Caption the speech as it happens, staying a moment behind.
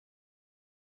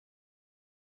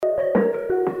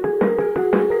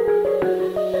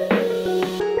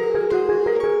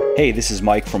Hey, this is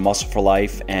Mike from Muscle for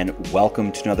Life, and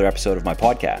welcome to another episode of my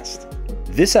podcast.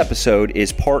 This episode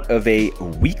is part of a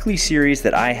weekly series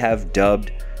that I have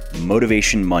dubbed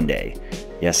Motivation Monday.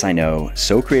 Yes, I know,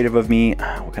 so creative of me.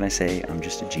 What can I say? I'm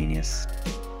just a genius.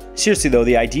 Seriously though,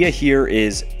 the idea here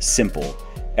is simple.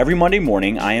 Every Monday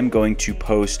morning, I am going to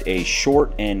post a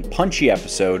short and punchy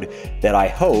episode that I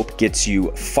hope gets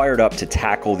you fired up to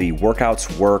tackle the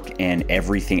workouts, work, and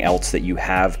everything else that you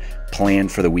have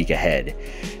planned for the week ahead.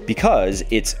 Because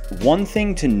it's one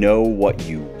thing to know what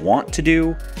you want to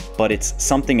do, but it's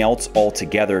something else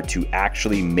altogether to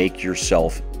actually make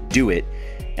yourself do it.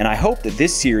 And I hope that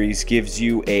this series gives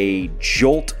you a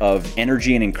jolt of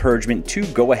energy and encouragement to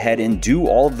go ahead and do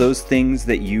all of those things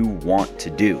that you want to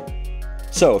do.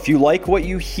 So if you like what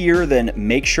you hear, then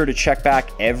make sure to check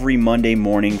back every Monday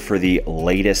morning for the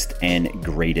latest and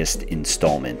greatest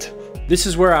installment. This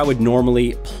is where I would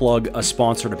normally plug a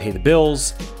sponsor to pay the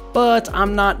bills, but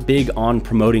I'm not big on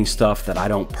promoting stuff that I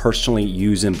don't personally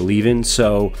use and believe in.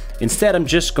 So instead, I'm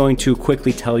just going to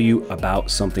quickly tell you about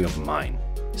something of mine.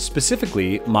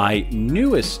 Specifically, my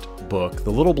newest book,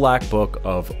 The Little Black Book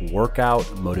of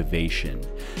Workout Motivation.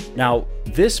 Now,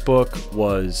 this book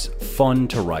was fun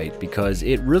to write because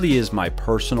it really is my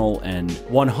personal and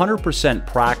 100%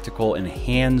 practical and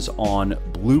hands-on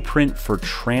blueprint for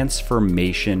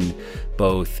transformation,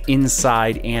 both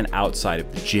inside and outside of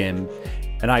the gym.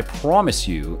 And I promise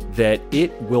you that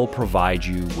it will provide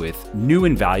you with new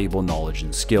and valuable knowledge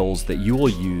and skills that you will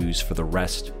use for the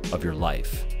rest of your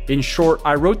life. In short,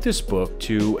 I wrote this book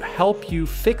to help you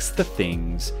fix the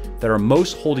things that are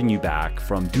most holding you back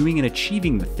from doing and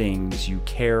achieving the things you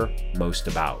care most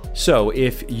about. So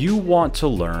if you want to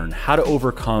learn how to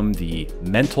overcome the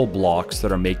mental blocks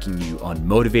that are making you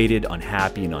unmotivated,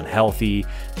 unhappy, and unhealthy,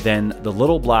 then the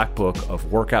Little Black Book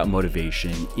of Workout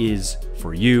Motivation is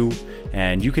for you.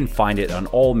 And you can find it on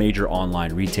all major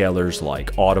online retailers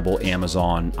like Audible,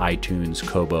 Amazon, iTunes,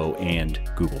 Kobo, and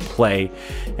Google Play.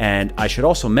 And I should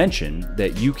also mention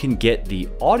that you can get the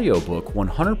audiobook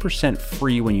 100%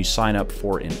 free when you sign up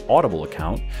for an Audible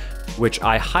account, which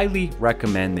I highly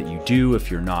recommend that you do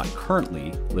if you're not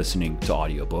currently listening to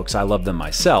audiobooks. I love them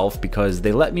myself because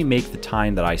they let me make the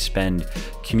time that I spend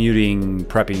commuting,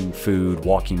 prepping food,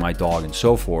 walking my dog, and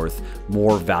so forth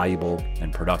more valuable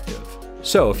and productive.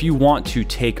 So if you want to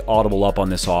take Audible up on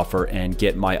this offer and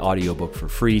get my audiobook for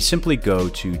free, simply go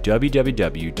to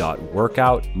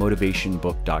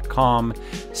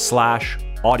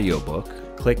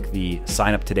www.workoutmotivationbook.com/audiobook. Click the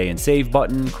sign up today and save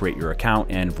button, create your account,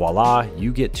 and voila,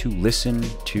 you get to listen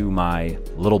to my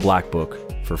Little Black Book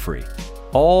for free.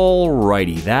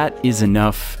 Alrighty, that is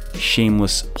enough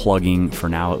shameless plugging for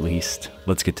now at least.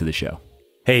 Let's get to the show.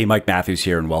 Hey, Mike Matthews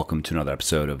here, and welcome to another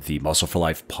episode of the Muscle for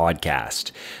Life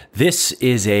podcast. This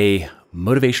is a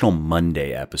Motivational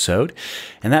Monday episode,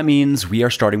 and that means we are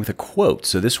starting with a quote.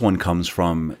 So this one comes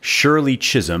from Shirley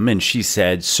Chisholm, and she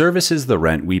said, "Service is the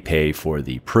rent we pay for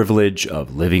the privilege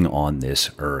of living on this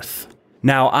earth."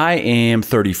 Now, I am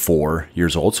 34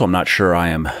 years old, so I'm not sure I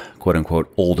am quote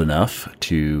unquote old enough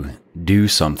to do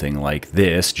something like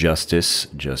this justice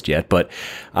just yet, but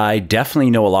I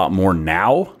definitely know a lot more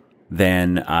now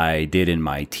than I did in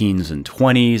my teens and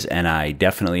 20s, and I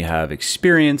definitely have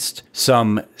experienced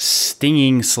some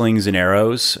stinging slings and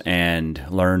arrows and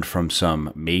learned from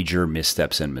some major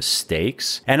missteps and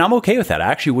mistakes. And I'm okay with that.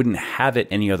 I actually wouldn't have it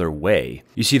any other way.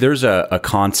 You see, there's a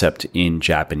concept in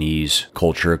Japanese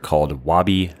culture called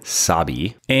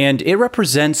wabi-sabi, and it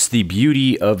represents the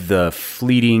beauty of the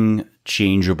fleeting,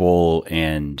 changeable,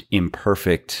 and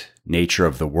imperfect nature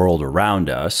of the world around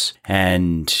us.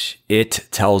 And it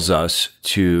tells us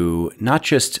to not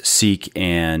just seek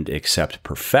and accept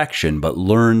perfection, but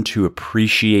learn to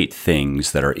appreciate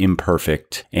things that are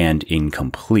imperfect and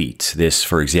incomplete. This,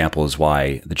 for example, is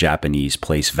why the Japanese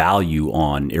place value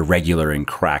on irregular and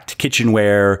cracked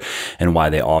kitchenware and why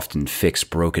they often fix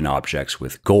broken objects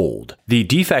with gold. The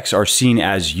defects are seen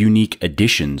as unique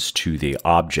additions to the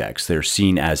objects. They're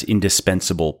seen as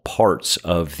indispensable parts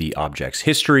of the object's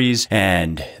histories,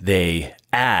 and they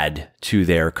add to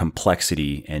their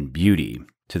complexity and beauty.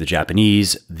 To the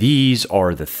Japanese, these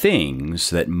are the things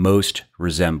that most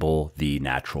resemble the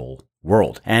natural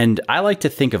world. And I like to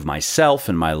think of myself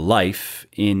and my life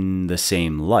in the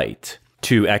same light.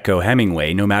 To echo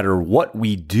Hemingway, no matter what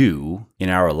we do in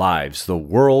our lives, the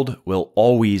world will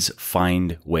always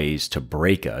find ways to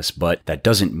break us, but that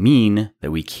doesn't mean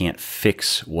that we can't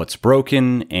fix what's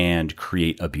broken and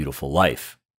create a beautiful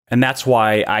life. And that's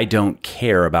why I don't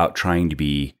care about trying to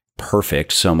be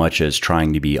perfect so much as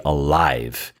trying to be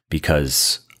alive,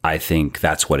 because I think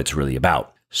that's what it's really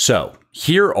about. So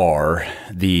Here are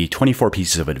the 24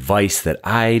 pieces of advice that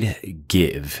I'd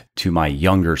give to my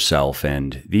younger self,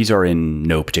 and these are in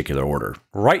no particular order.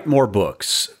 Write more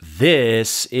books.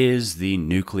 This is the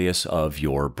nucleus of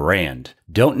your brand.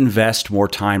 Don't invest more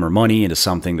time or money into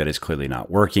something that is clearly not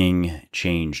working.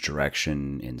 Change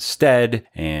direction instead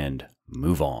and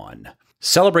move on.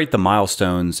 Celebrate the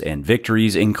milestones and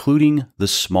victories, including the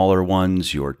smaller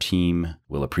ones. Your team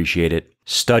will appreciate it.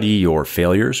 Study your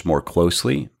failures more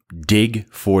closely. Dig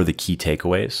for the key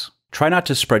takeaways. Try not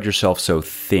to spread yourself so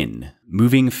thin.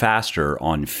 Moving faster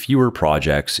on fewer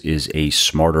projects is a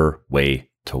smarter way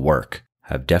to work.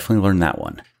 I've definitely learned that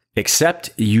one. Except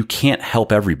you can't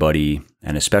help everybody,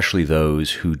 and especially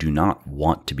those who do not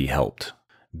want to be helped.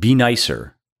 Be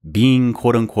nicer. Being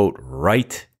quote unquote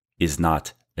right is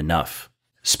not enough.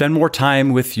 Spend more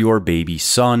time with your baby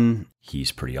son.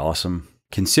 He's pretty awesome.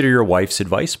 Consider your wife's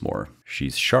advice more.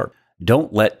 She's sharp.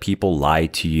 Don't let people lie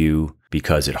to you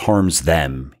because it harms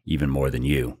them even more than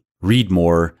you. Read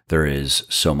more. There is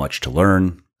so much to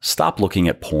learn. Stop looking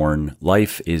at porn.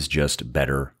 Life is just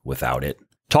better without it.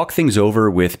 Talk things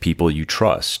over with people you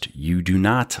trust. You do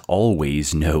not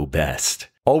always know best.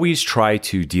 Always try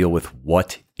to deal with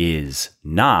what is,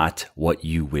 not what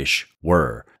you wish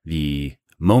were. The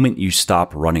moment you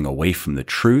stop running away from the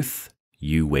truth,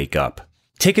 you wake up.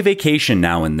 Take a vacation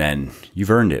now and then.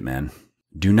 You've earned it, man.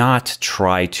 Do not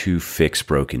try to fix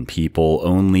broken people.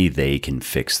 Only they can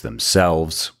fix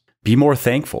themselves. Be more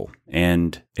thankful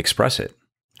and express it.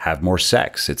 Have more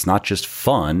sex. It's not just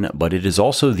fun, but it is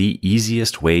also the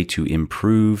easiest way to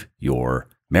improve your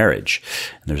marriage.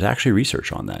 And there's actually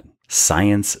research on that.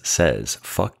 Science says,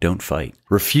 fuck, don't fight.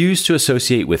 Refuse to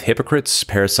associate with hypocrites,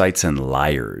 parasites, and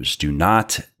liars. Do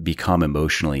not become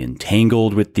emotionally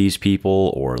entangled with these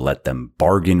people or let them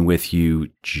bargain with you.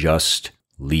 Just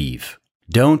leave.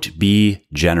 Don't be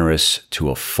generous to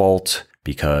a fault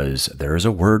because there is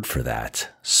a word for that,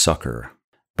 sucker.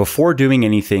 Before doing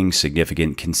anything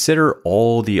significant, consider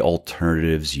all the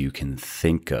alternatives you can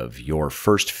think of. Your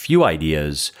first few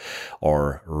ideas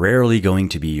are rarely going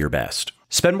to be your best.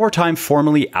 Spend more time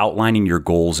formally outlining your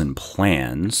goals and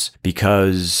plans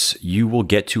because you will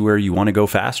get to where you want to go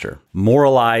faster.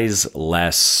 Moralize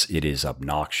less. It is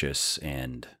obnoxious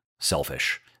and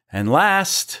selfish. And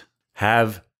last,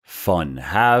 have fun.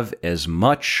 Have as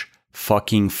much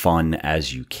fucking fun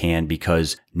as you can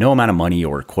because no amount of money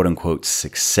or quote unquote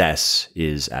success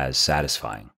is as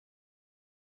satisfying.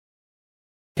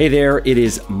 Hey there, it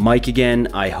is Mike again.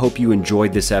 I hope you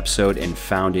enjoyed this episode and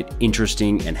found it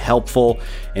interesting and helpful.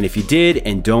 And if you did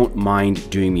and don't mind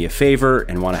doing me a favor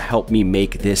and want to help me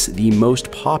make this the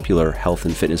most popular health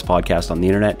and fitness podcast on the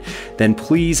internet, then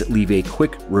please leave a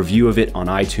quick review of it on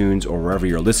iTunes or wherever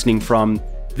you're listening from.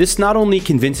 This not only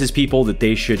convinces people that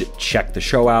they should check the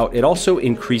show out, it also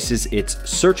increases its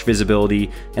search visibility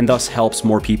and thus helps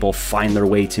more people find their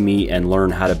way to me and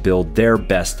learn how to build their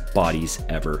best bodies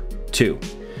ever too.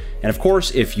 And of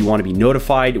course, if you want to be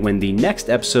notified when the next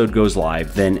episode goes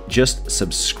live, then just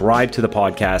subscribe to the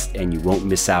podcast and you won't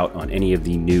miss out on any of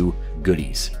the new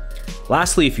goodies.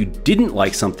 Lastly, if you didn't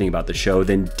like something about the show,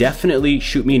 then definitely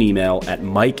shoot me an email at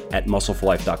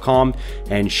mike@muscleforlife.com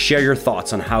and share your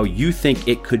thoughts on how you think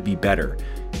it could be better.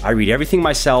 I read everything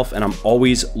myself and I'm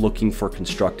always looking for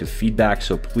constructive feedback,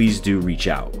 so please do reach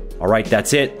out. All right,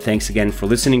 that's it. Thanks again for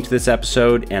listening to this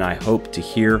episode, and I hope to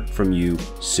hear from you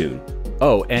soon.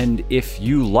 Oh, and if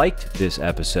you liked this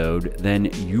episode, then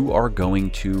you are going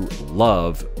to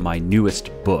love my newest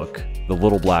book, The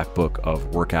Little Black Book of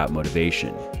Workout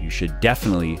Motivation. You should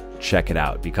definitely check it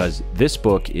out because this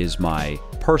book is my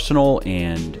personal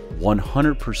and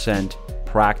 100%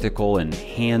 practical and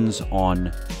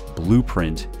hands-on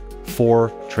blueprint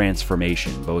for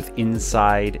transformation, both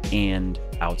inside and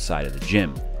outside of the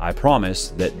gym. I promise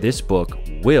that this book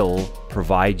will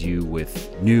provide you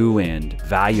with new and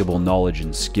valuable knowledge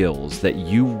and skills that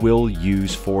you will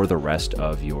use for the rest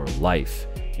of your life.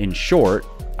 In short,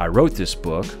 I wrote this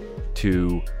book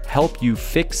to help you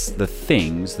fix the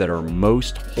things that are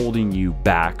most holding you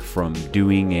back from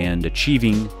doing and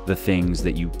achieving the things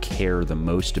that you care the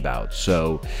most about.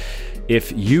 So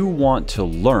if you want to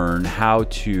learn how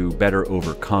to better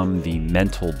overcome the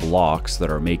mental blocks that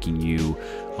are making you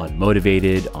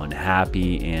unmotivated,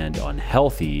 unhappy, and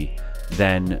unhealthy,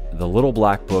 then the Little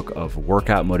Black Book of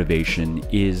Workout Motivation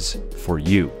is for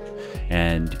you.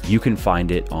 And you can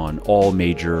find it on all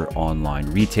major online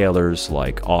retailers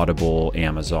like Audible,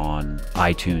 Amazon,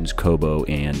 iTunes, Kobo,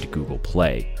 and Google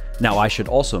Play. Now, I should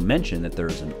also mention that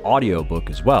there's an audiobook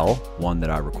as well, one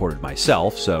that I recorded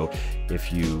myself. So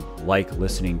if you like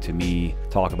listening to me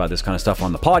talk about this kind of stuff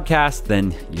on the podcast,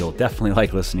 then you'll definitely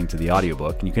like listening to the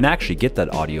audiobook. And you can actually get that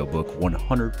audiobook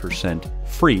 100%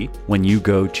 free when you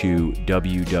go to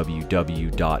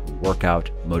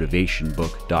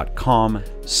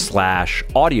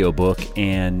www.workoutmotivationbook.com/audiobook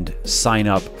and sign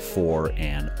up for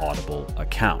an Audible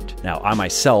account. Now, I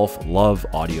myself love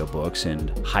audiobooks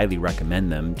and highly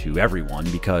recommend them to everyone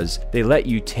because they let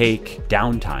you take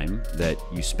downtime that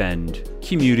you spend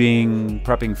commuting,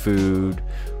 prepping food,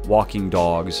 walking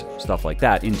dogs, stuff like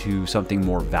that, into something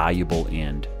more valuable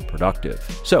and productive.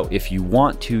 So if you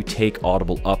want to take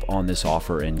Audible up on this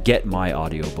offer and get my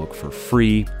audiobook for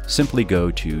free, simply go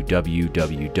to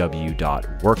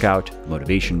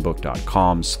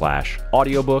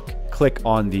www.workoutmotivationbook.com/audiobook, click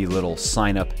on the little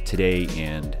sign up today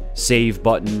and save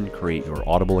button, create your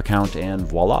Audible account, and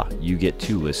voila, you get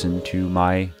to listen to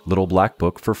my little black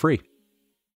book for free.